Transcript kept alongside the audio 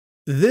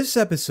This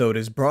episode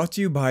is brought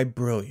to you by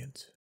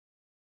Brilliant.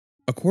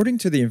 According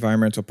to the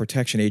Environmental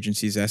Protection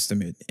Agency's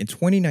estimate, in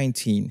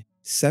 2019,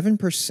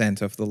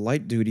 7% of the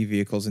light-duty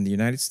vehicles in the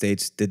United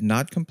States did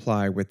not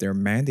comply with their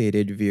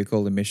mandated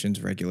vehicle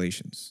emissions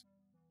regulations.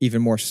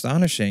 Even more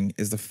astonishing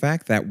is the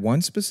fact that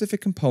one specific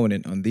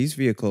component on these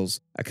vehicles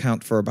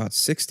account for about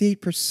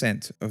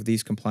 68% of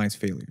these compliance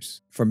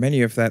failures. For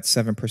many of that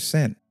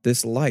 7%,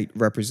 this light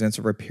represents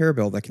a repair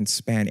bill that can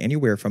span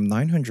anywhere from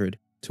 $900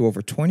 to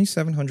over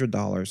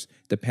 $2,700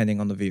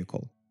 depending on the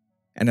vehicle.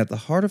 And at the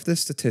heart of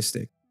this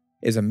statistic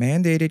is a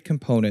mandated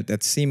component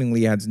that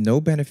seemingly adds no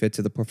benefit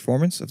to the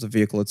performance of the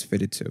vehicle it's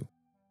fitted to: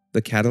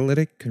 the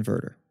catalytic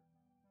converter.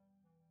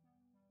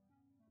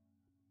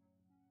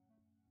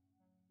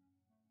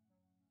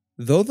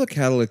 Though the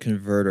catalytic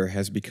converter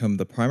has become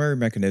the primary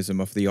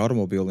mechanism of the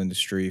automobile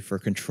industry for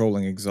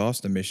controlling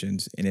exhaust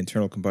emissions in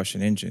internal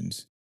combustion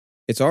engines,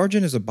 its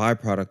origin is a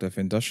byproduct of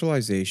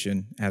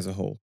industrialization as a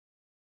whole.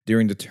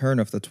 During the turn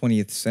of the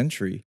 20th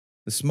century,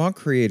 the smog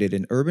created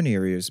in urban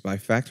areas by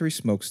factory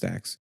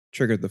smokestacks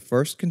triggered the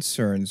first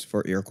concerns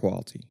for air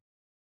quality.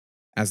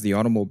 As the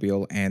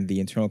automobile and the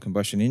internal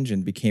combustion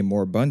engine became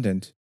more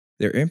abundant,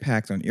 their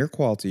impact on air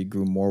quality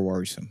grew more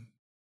worrisome.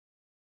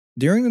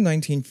 During the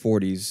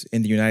 1940s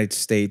in the United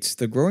States,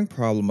 the growing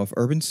problem of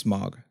urban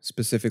smog,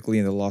 specifically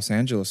in the Los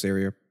Angeles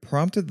area,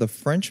 prompted the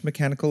French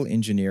mechanical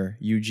engineer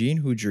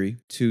Eugene Houdry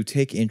to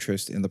take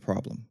interest in the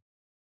problem.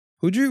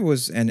 Houdry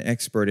was an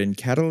expert in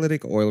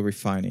catalytic oil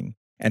refining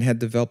and had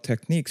developed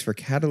techniques for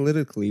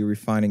catalytically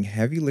refining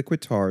heavy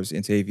liquid tars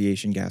into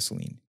aviation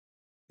gasoline.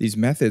 These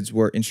methods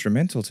were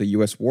instrumental to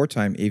U.S.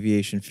 wartime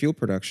aviation fuel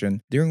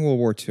production during World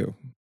War II.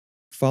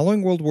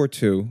 Following World War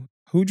II,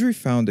 Houdry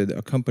founded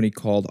a company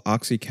called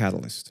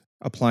Catalyst,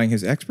 applying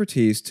his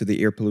expertise to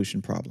the air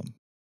pollution problem.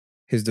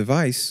 His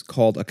device,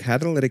 called a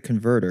catalytic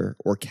converter,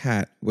 or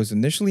CAT, was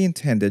initially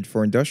intended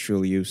for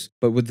industrial use,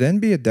 but would then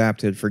be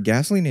adapted for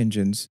gasoline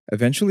engines,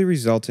 eventually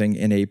resulting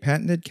in a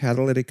patented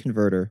catalytic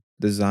converter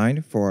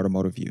designed for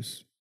automotive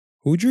use.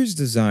 Houdry's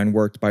design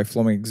worked by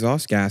flowing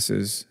exhaust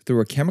gases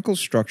through a chemical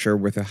structure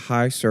with a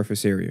high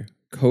surface area,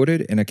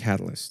 coated in a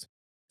catalyst.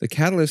 The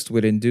catalyst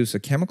would induce a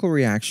chemical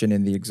reaction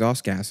in the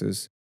exhaust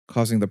gases,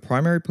 causing the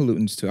primary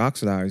pollutants to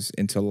oxidize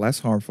into less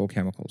harmful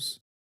chemicals.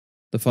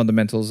 The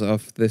fundamentals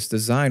of this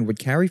design would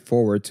carry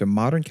forward to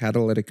modern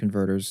catalytic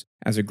converters,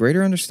 as a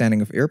greater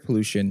understanding of air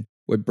pollution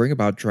would bring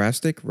about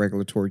drastic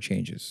regulatory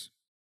changes.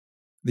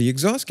 The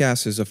exhaust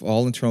gases of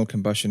all internal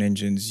combustion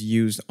engines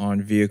used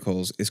on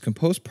vehicles is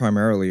composed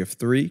primarily of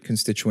three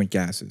constituent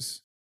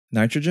gases: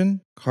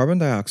 nitrogen, carbon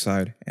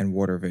dioxide, and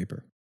water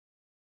vapor.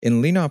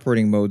 In lean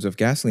operating modes of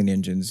gasoline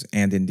engines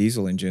and in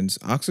diesel engines,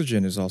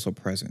 oxygen is also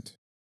present.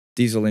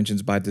 Diesel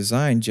engines by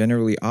design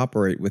generally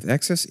operate with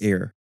excess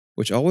air,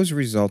 which always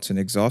results in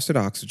exhausted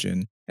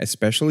oxygen,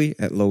 especially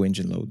at low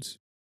engine loads.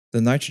 The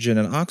nitrogen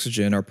and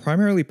oxygen are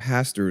primarily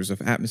pass-throughs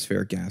of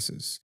atmospheric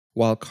gases,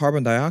 while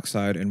carbon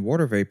dioxide and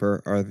water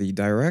vapor are the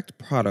direct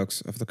products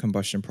of the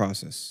combustion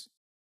process.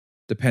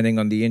 Depending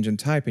on the engine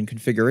type and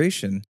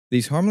configuration,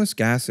 these harmless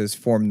gases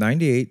form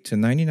 98 to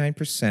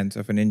 99%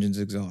 of an engine's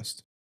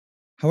exhaust.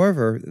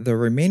 However, the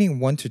remaining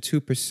 1 to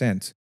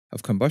 2%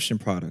 of combustion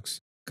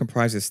products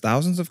comprises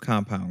thousands of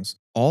compounds,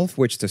 all of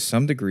which to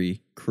some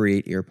degree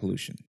create air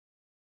pollution.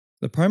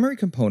 The primary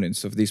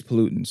components of these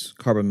pollutants,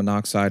 carbon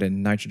monoxide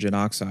and nitrogen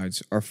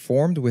oxides, are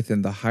formed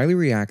within the highly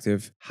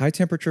reactive,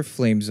 high-temperature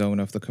flame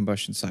zone of the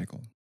combustion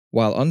cycle,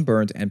 while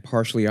unburned and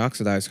partially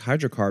oxidized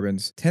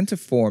hydrocarbons tend to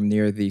form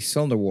near the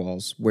cylinder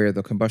walls where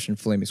the combustion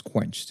flame is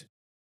quenched.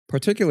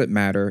 Particulate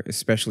matter,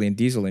 especially in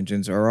diesel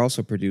engines, are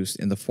also produced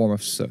in the form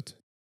of soot.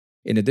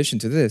 In addition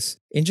to this,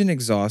 engine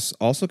exhaust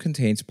also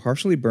contains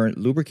partially burnt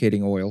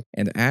lubricating oil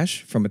and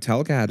ash from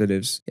metallic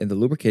additives in the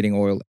lubricating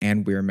oil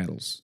and wear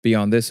metals.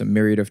 Beyond this, a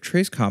myriad of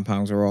trace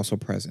compounds are also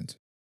present.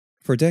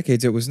 For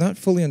decades, it was not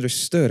fully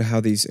understood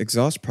how these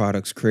exhaust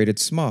products created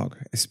smog,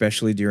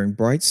 especially during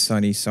bright,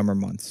 sunny summer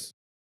months.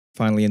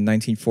 Finally, in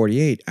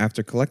 1948,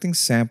 after collecting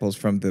samples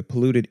from the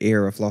polluted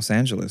air of Los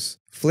Angeles,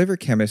 flavor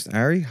chemist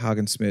Ari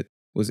Haagen-Smit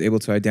was able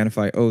to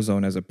identify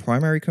ozone as a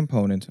primary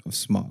component of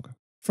smog.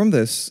 From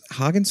this,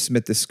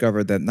 Haagen-Smit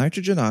discovered that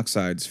nitrogen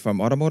oxides from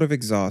automotive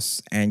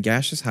exhausts and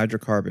gaseous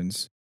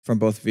hydrocarbons from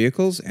both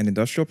vehicles and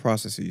industrial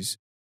processes,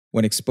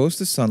 when exposed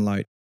to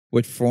sunlight,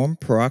 would form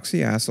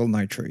peroxyacyl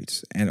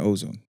nitrates and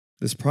ozone.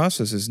 This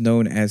process is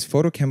known as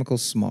photochemical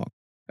smog.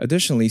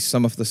 Additionally,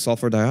 some of the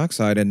sulfur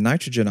dioxide and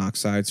nitrogen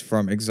oxides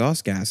from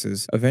exhaust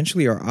gases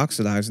eventually are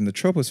oxidized in the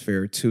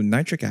troposphere to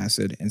nitric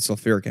acid and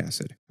sulfuric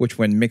acid, which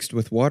when mixed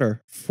with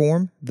water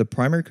form the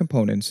primary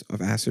components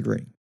of acid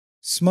rain.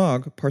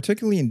 Smog,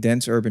 particularly in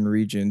dense urban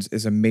regions,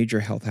 is a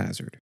major health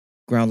hazard.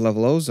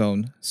 Ground-level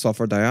ozone,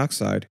 sulfur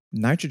dioxide,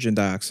 nitrogen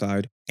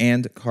dioxide,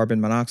 and carbon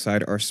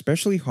monoxide are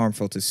especially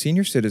harmful to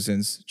senior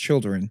citizens,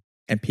 children,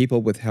 and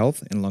people with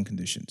health and lung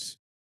conditions.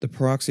 The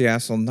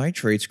peroxyacyl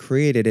nitrates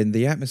created in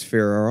the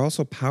atmosphere are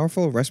also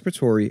powerful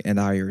respiratory and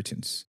eye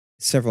irritants.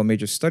 Several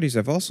major studies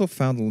have also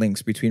found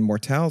links between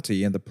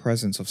mortality and the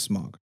presence of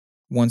smog.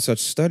 One such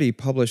study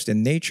published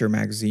in Nature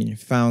magazine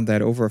found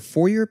that over a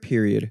 4-year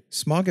period,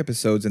 smog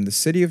episodes in the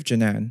city of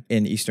Jinan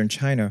in eastern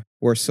China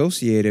were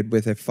associated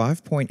with a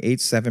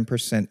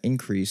 5.87%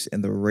 increase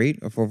in the rate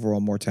of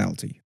overall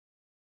mortality.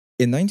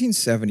 In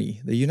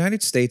 1970, the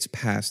United States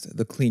passed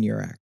the Clean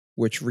Air Act,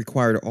 which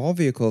required all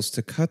vehicles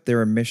to cut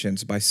their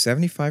emissions by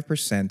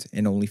 75%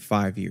 in only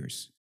 5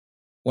 years.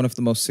 One of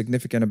the most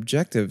significant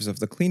objectives of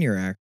the Clean Air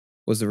Act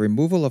was the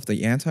removal of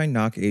the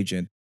anti-knock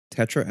agent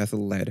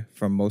tetraethyl lead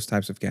from most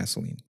types of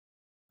gasoline.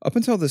 Up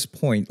until this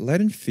point, lead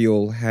in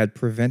fuel had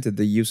prevented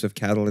the use of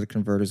catalytic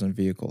converters on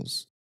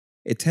vehicles.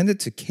 It tended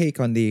to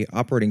cake on the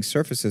operating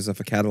surfaces of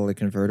a catalytic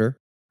converter,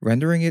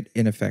 rendering it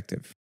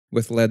ineffective.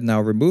 With lead now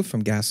removed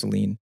from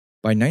gasoline,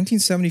 by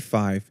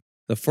 1975,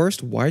 the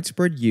first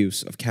widespread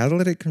use of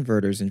catalytic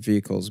converters in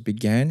vehicles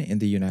began in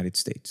the United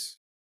States.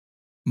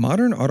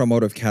 Modern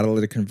automotive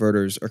catalytic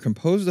converters are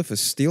composed of a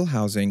steel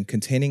housing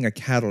containing a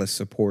catalyst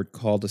support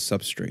called a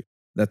substrate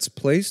that's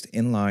placed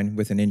in line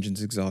with an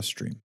engine's exhaust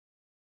stream.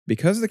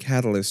 Because the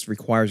catalyst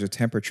requires a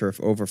temperature of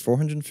over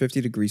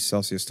 450 degrees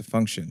Celsius to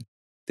function,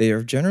 they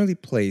are generally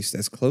placed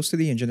as close to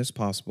the engine as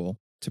possible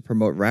to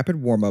promote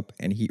rapid warm-up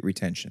and heat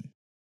retention.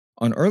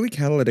 On early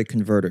catalytic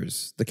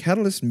converters, the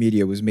catalyst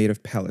media was made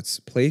of pellets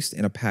placed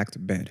in a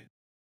packed bed.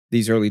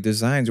 These early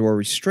designs were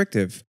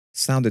restrictive,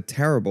 sounded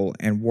terrible,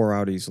 and wore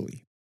out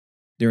easily.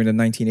 During the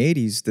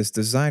 1980s, this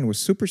design was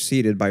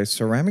superseded by a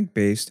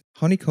ceramic-based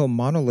honeycomb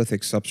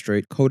monolithic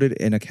substrate coated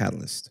in a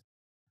catalyst.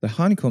 The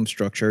honeycomb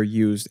structure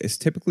used is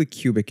typically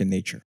cubic in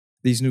nature.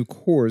 These new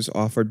cores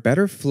offered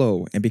better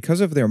flow and,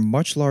 because of their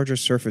much larger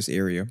surface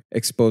area,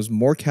 exposed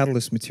more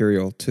catalyst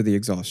material to the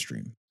exhaust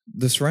stream.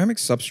 The ceramic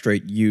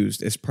substrate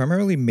used is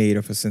primarily made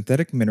of a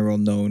synthetic mineral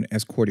known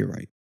as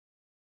cordierite.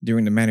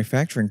 During the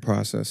manufacturing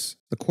process,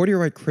 the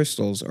cordierite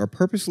crystals are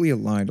purposely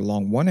aligned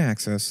along one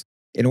axis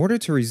in order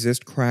to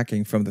resist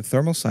cracking from the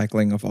thermal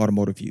cycling of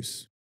automotive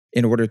use.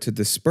 In order to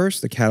disperse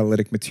the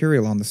catalytic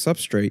material on the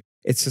substrate,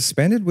 it's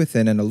suspended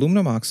within an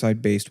aluminum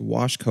oxide-based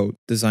wash coat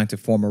designed to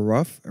form a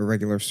rough,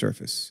 irregular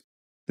surface.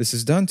 This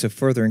is done to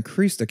further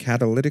increase the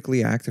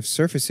catalytically active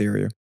surface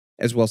area,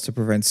 as well as to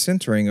prevent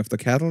sintering of the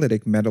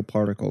catalytic metal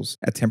particles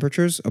at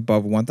temperatures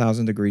above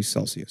 1000 degrees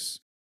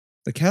Celsius.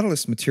 The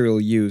catalyst material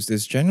used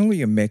is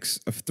generally a mix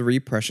of 3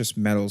 precious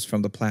metals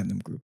from the platinum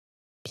group: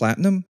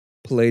 platinum,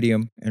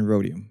 palladium, and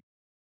rhodium.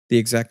 The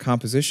exact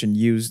composition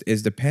used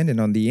is dependent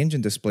on the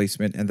engine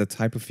displacement and the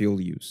type of fuel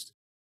used.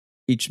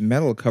 Each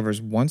metal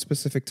covers one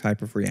specific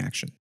type of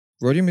reaction.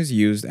 Rhodium is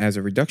used as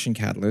a reduction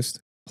catalyst,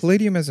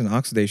 palladium as an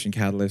oxidation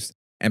catalyst,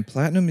 and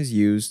platinum is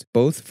used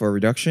both for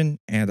reduction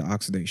and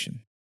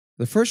oxidation.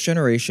 The first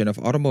generation of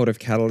automotive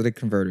catalytic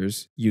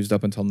converters, used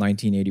up until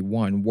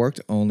 1981,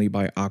 worked only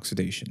by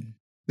oxidation.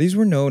 These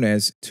were known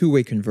as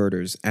two-way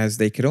converters as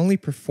they could only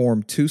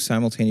perform 2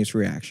 simultaneous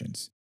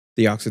reactions: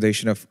 the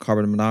oxidation of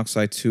carbon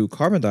monoxide to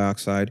carbon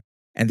dioxide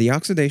and the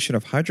oxidation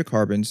of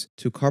hydrocarbons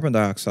to carbon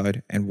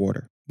dioxide and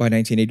water. By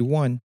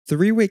 1981,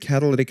 3-way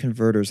catalytic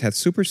converters had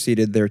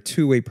superseded their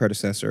 2-way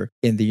predecessor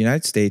in the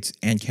United States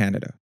and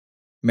Canada.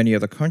 Many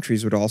other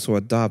countries would also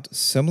adopt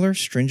similar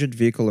stringent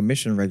vehicle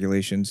emission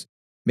regulations,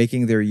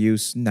 making their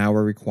use now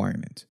a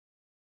requirement.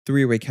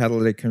 3-way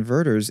catalytic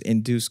converters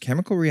induce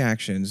chemical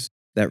reactions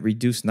that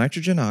reduce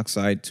nitrogen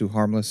oxide to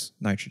harmless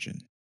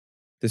nitrogen.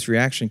 This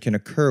reaction can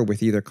occur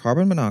with either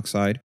carbon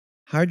monoxide,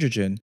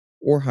 hydrogen,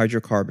 or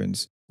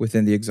hydrocarbons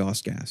within the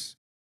exhaust gas.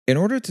 In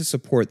order to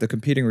support the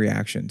competing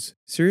reactions,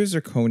 serious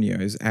zirconia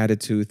is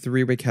added to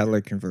 3-way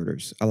catalytic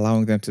converters,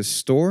 allowing them to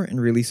store and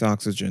release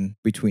oxygen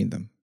between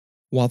them.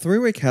 While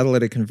 3-way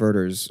catalytic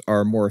converters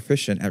are more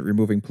efficient at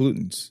removing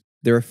pollutants,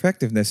 their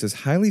effectiveness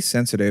is highly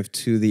sensitive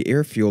to the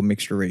air-fuel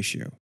mixture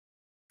ratio.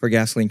 For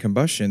gasoline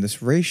combustion,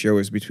 this ratio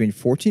is between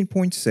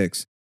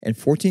 14.6 and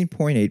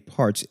 14.8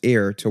 parts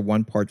air to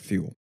 1 part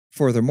fuel.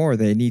 Furthermore,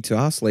 they need to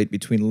oscillate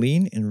between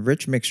lean and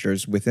rich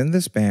mixtures within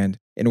this band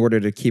in order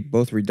to keep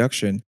both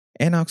reduction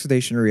and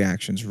oxidation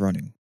reactions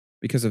running.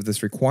 Because of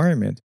this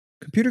requirement,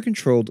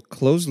 computer-controlled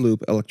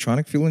closed-loop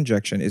electronic fuel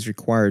injection is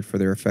required for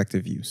their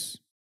effective use.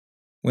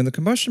 When the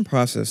combustion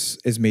process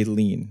is made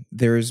lean,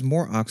 there is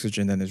more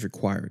oxygen than is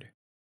required.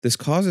 This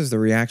causes the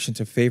reaction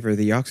to favor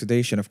the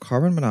oxidation of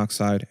carbon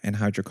monoxide and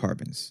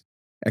hydrocarbons.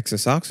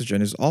 Excess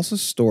oxygen is also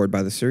stored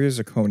by the serious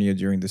zirconia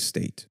during this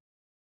state.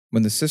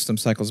 When the system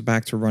cycles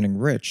back to running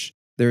rich,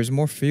 there is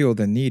more fuel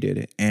than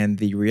needed, and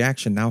the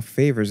reaction now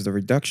favors the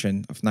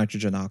reduction of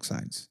nitrogen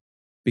oxides.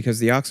 Because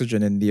the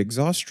oxygen in the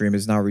exhaust stream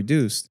is now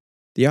reduced,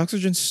 the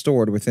oxygen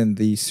stored within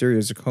the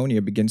serious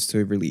zirconia begins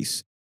to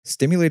release,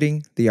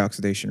 stimulating the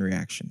oxidation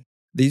reaction.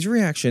 These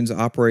reactions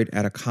operate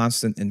at a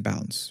constant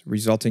imbalance,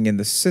 resulting in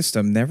the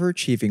system never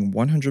achieving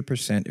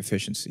 100%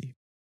 efficiency.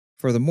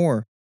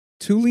 Furthermore,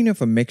 too lean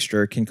of a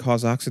mixture can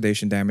cause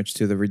oxidation damage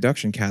to the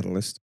reduction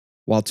catalyst,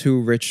 while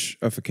too rich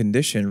of a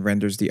condition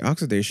renders the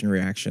oxidation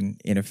reaction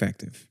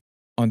ineffective.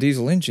 On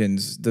diesel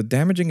engines, the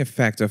damaging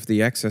effect of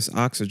the excess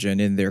oxygen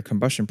in their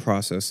combustion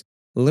process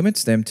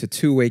limits them to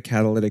 2-way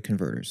catalytic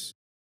converters.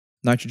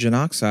 Nitrogen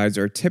oxides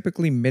are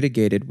typically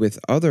mitigated with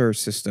other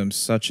systems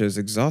such as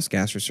exhaust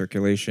gas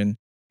recirculation,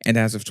 and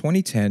as of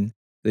 2010,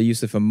 the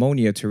use of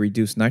ammonia to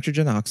reduce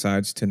nitrogen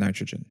oxides to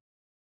nitrogen.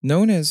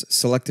 Known as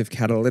selective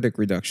catalytic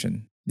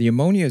reduction, the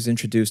ammonia is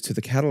introduced to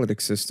the catalytic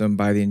system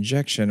by the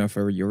injection of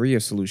a urea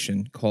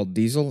solution called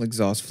diesel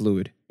exhaust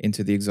fluid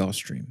into the exhaust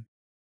stream.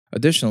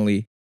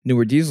 Additionally,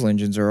 newer diesel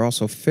engines are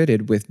also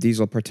fitted with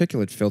diesel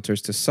particulate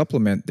filters to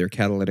supplement their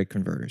catalytic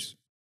converters.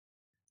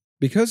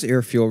 Because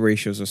air-fuel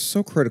ratios are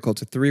so critical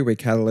to three-way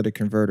catalytic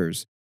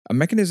converters, a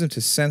mechanism to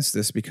sense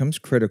this becomes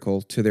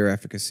critical to their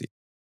efficacy.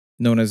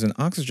 Known as an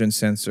oxygen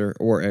sensor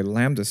or a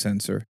lambda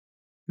sensor,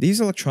 these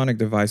electronic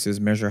devices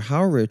measure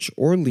how rich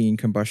or lean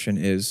combustion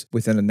is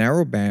within a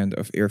narrow band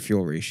of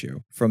air-fuel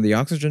ratio from the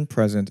oxygen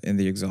present in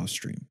the exhaust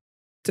stream.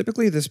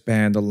 Typically, this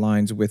band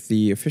aligns with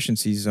the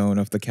efficiency zone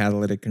of the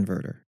catalytic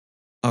converter.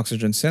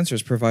 Oxygen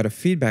sensors provide a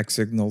feedback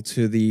signal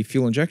to the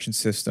fuel injection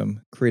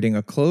system, creating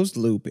a closed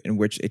loop in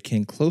which it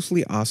can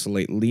closely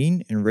oscillate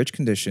lean and rich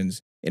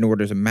conditions in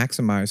order to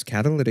maximize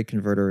catalytic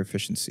converter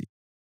efficiency.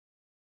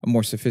 A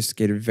more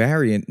sophisticated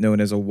variant known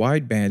as a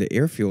wideband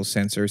air-fuel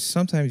sensor is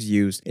sometimes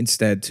used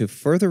instead to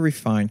further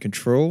refine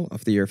control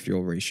of the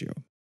air-fuel ratio.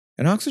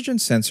 An oxygen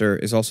sensor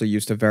is also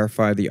used to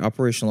verify the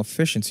operational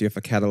efficiency of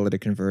a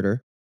catalytic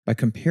converter by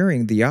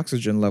comparing the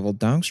oxygen level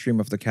downstream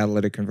of the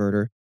catalytic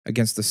converter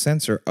against the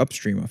sensor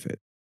upstream of it.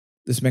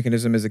 This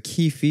mechanism is a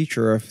key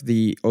feature of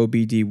the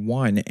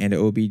OBD1 and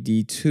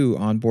OBD2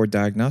 onboard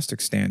diagnostic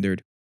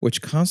standard,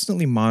 which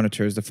constantly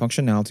monitors the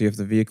functionality of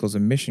the vehicle's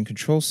emission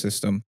control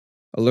system,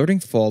 alerting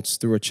faults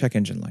through a check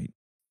engine light.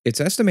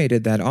 It's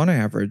estimated that on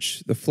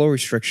average, the flow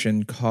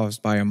restriction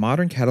caused by a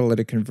modern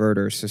catalytic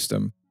converter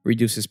system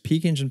reduces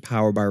peak engine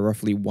power by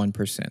roughly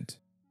 1%.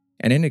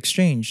 And in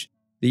exchange,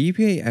 the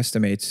EPA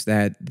estimates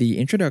that the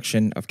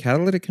introduction of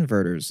catalytic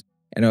converters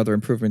and other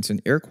improvements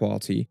in air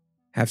quality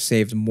have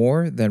saved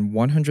more than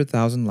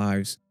 100,000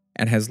 lives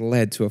and has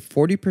led to a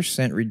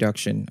 40%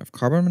 reduction of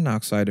carbon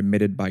monoxide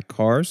emitted by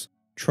cars,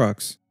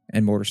 trucks,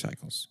 and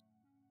motorcycles.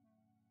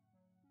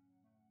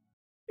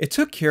 It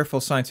took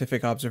careful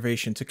scientific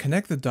observation to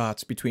connect the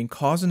dots between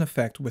cause and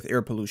effect with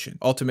air pollution,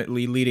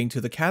 ultimately leading to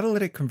the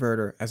catalytic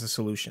converter as a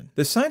solution.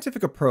 This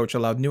scientific approach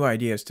allowed new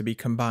ideas to be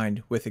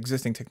combined with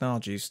existing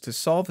technologies to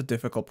solve a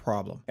difficult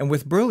problem. And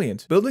with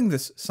Brilliant, building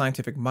this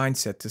scientific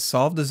mindset to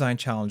solve design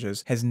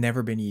challenges has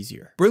never been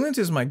easier. Brilliant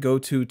is my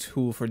go-to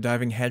tool for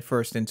diving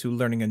headfirst into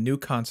learning a new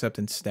concept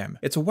in STEM.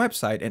 It's a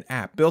website and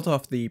app built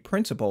off the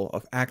principle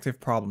of active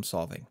problem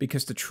solving,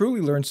 because to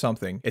truly learn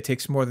something, it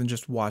takes more than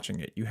just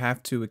watching it. You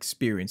have to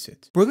experience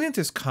it. Brilliant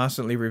is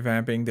constantly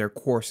revamping their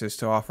courses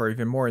to offer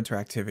even more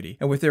interactivity,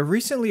 and with their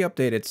recently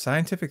updated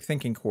scientific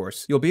thinking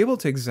course, you'll be able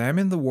to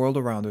examine the world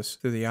around us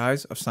through the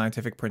eyes of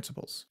scientific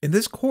principles. In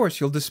this course,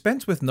 you'll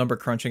dispense with number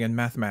crunching and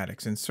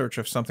mathematics in search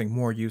of something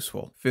more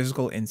useful: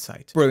 physical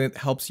insight. Brilliant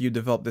helps you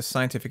develop this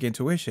scientific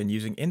intuition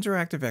using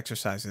interactive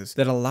exercises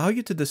that allow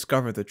you to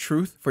discover the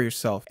truth for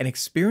yourself and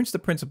experience the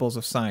principles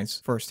of science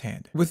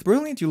firsthand. With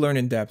Brilliant, you learn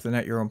in depth and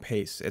at your own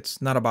pace.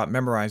 It's not about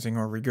memorizing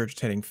or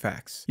regurgitating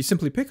facts. You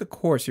simply pick a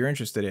course you're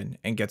interested in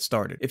and get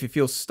started. If you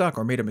feel stuck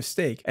or made a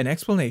mistake, an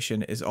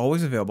explanation is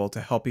always available to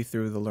help you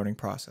through the learning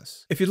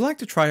process. If you'd like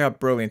to try out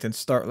Brilliant and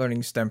start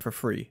learning STEM for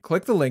free,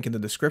 click the link in the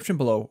description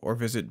below or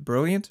visit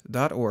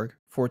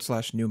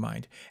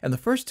brilliant.org/newmind, and the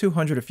first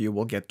 200 of you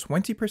will get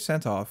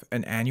 20% off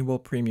an annual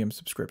premium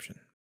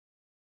subscription.